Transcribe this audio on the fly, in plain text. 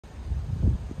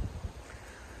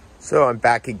So I'm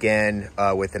back again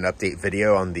with an update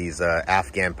video on these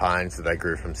Afghan pines that I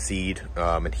grew from seed,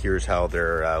 and here's how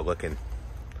they're looking.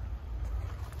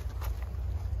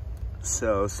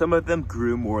 So some of them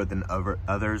grew more than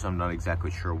others. I'm not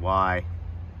exactly sure why.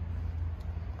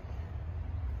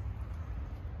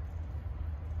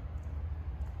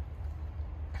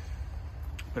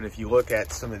 But if you look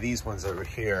at some of these ones over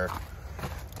here,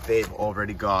 they've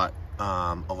already got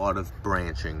a lot of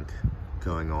branching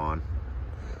going on.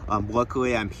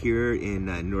 Luckily, I'm here in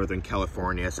Northern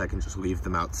California, so I can just leave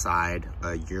them outside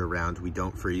year-round. We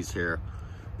don't freeze here.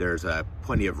 There's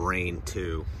plenty of rain,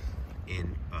 too,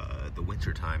 in the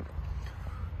wintertime.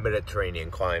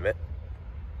 Mediterranean climate.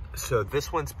 So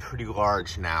this one's pretty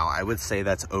large now. I would say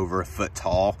that's over a foot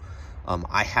tall.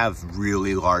 I have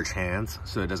really large hands,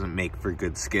 so it doesn't make for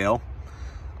good scale.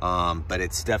 But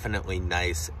it's definitely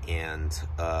nice and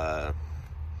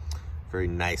very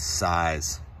nice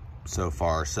size so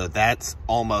far. So that's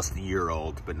almost a year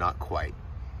old, but not quite.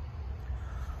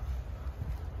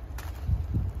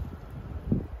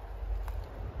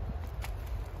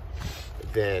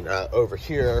 Then over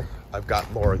here, I've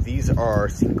got more. These are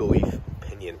single leaf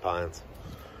pinyon pines.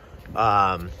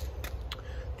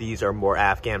 These are more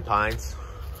Afghan pines.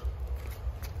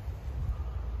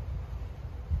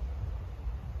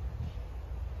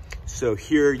 So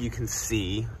here you can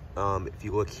see, if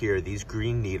you look here, these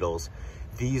green needles,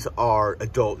 these are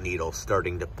adult needles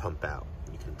starting to pump out.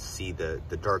 You can see the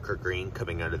darker green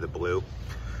coming out of the blue.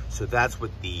 So that's what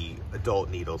the adult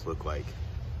needles look like.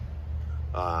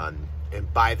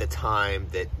 And by the time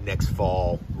that next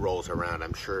fall rolls around,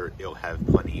 I'm sure it'll have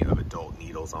plenty of adult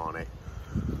needles on it.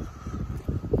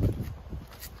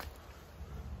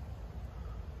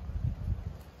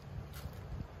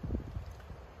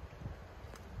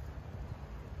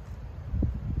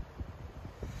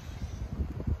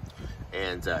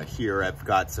 And here I've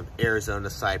got some Arizona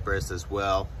cypress as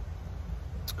well,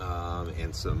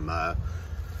 and some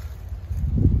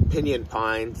pinyon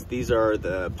pines. These are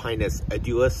the Pinus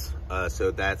edulis,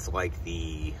 so that's like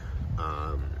the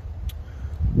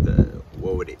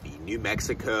what would it be? New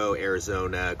Mexico,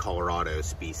 Arizona, Colorado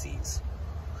species.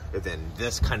 And then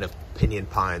this kind of pinyon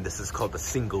pine, this is called the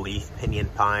single leaf pinyon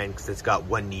pine because it's got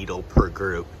one needle per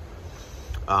group,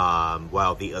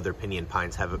 while the other pinyon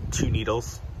pines have 2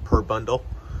 needles per bundle.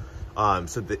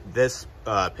 So this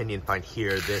pinyon pine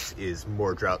here, this is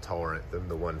more drought tolerant than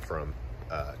the one from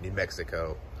New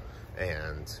Mexico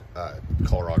and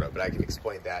Colorado, but I can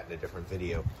explain that in a different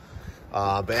video.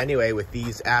 But anyway, with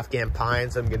these Afghan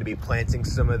pines, I'm going to be planting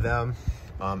some of them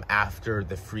after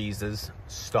the freezes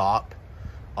stop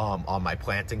on my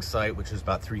planting site, which is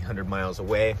about 300 miles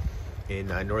away in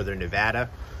northern Nevada.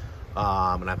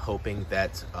 And I'm hoping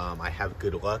that I have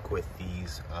good luck with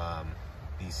these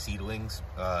seedlings,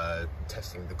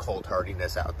 testing the cold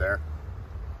hardiness out there.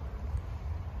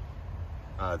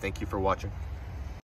 Thank you for watching.